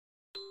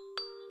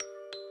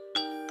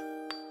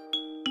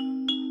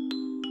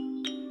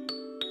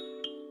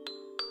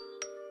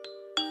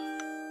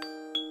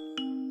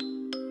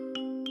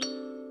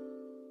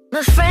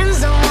but friends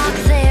don't walk,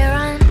 they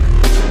run.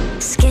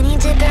 Skinny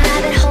dipping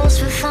rabbit holes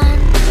for fun.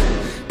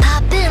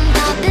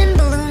 Popping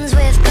balloons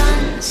with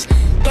guns.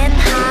 Getting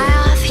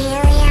high off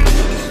helium.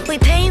 We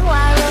paint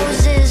white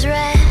roses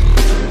red.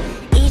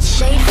 Each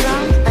shade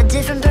from a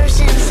different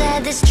person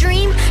said this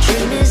dream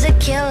is a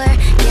killer.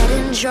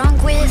 Getting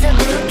drunk with a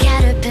blue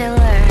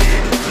caterpillar.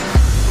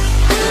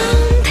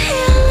 I'm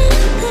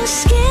peeling the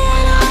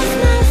skin off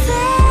my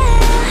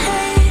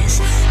face,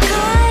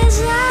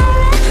 'cause I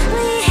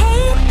really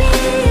hate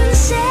being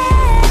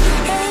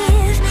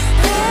safe.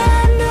 The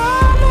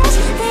normals,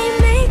 they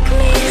make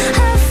me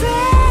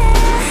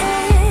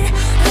afraid.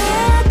 The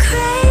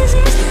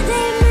crazies,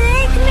 they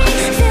make me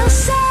feel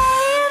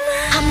sane.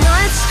 I'm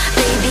nuts,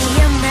 baby,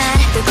 I'm mad.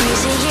 The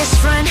craziest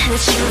friend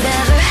that you've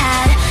ever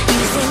had.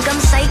 You think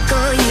I'm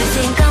psycho, you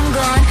think I'm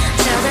gone.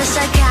 Tell the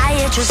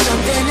psychiatrist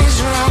something is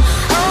wrong.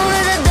 Over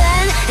the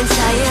bed,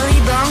 entirely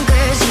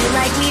bonkers. You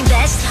like me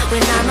best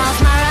when I'm off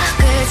my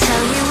rocker.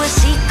 Tell you a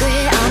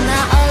secret, I'm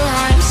not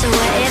alarmed. So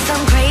what if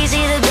I'm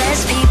crazy? The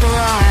best people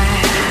are.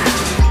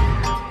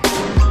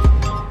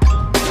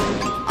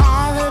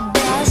 All the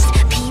best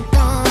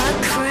people are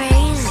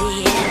crazy.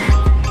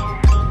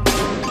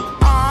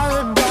 All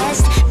the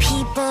best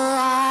people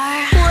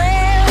are.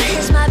 Where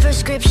is my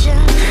prescription?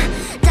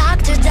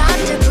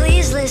 Doctor,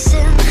 please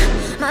listen.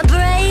 My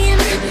brain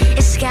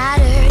is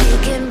scattered. You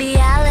can be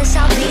Alice,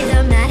 I'll be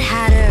the Mad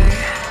Hatter.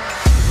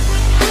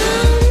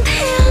 I'm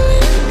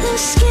peeling the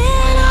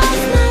skin off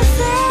my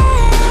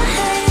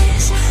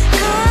face,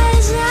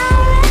 'cause I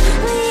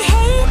really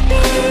hate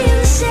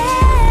being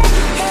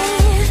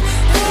safe.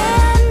 The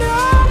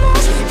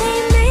normals, they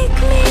make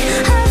me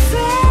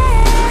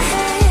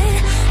afraid.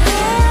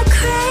 The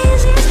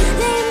crazies,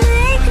 they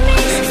make me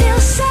feel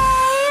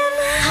sane.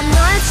 I'm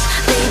nuts,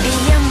 baby,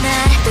 I'm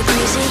mad. The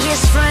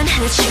craziest friend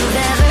that you've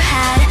ever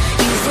had.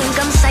 You think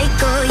I'm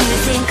psycho, you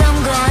think I'm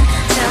gone.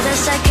 Tell the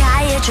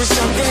psychiatrist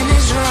something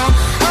is wrong.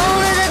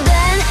 Over the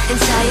bed,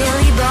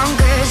 entirely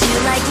bonkers. You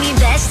like me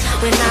best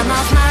when I'm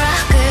off my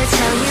rocker.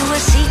 Tell you a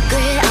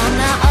secret, I'm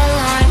not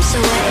alarmed. So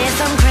what if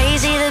I'm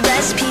crazy? The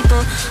best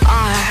people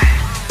are.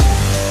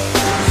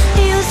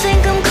 You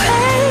think I'm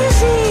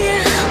crazy,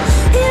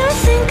 you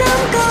think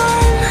I'm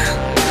gone.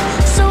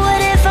 So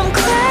what if I'm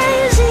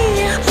crazy?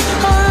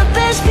 All the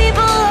best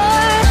people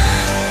are.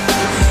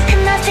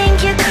 And I think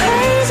you're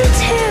crazy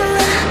too.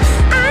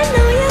 I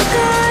know you're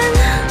gone.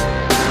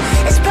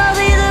 It's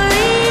probably the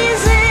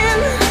reason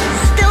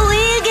that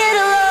we get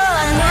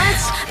along.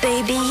 Nuts,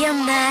 baby, I'm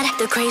mad.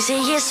 The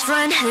craziest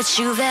friend that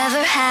you've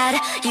ever had.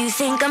 You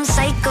think I'm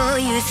psycho,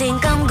 you think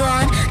I'm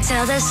gone.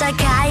 Tell the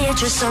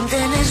psychiatrist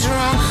something is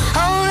wrong.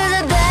 Over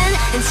the bed,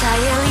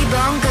 entirely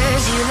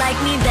bonkers. You like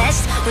me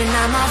best when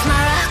I'm off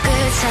my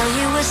rocker. Tell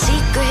you a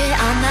secret,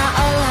 I'm not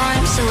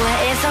alarmed. So what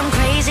if I'm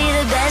crazy?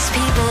 The best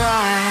people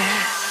are.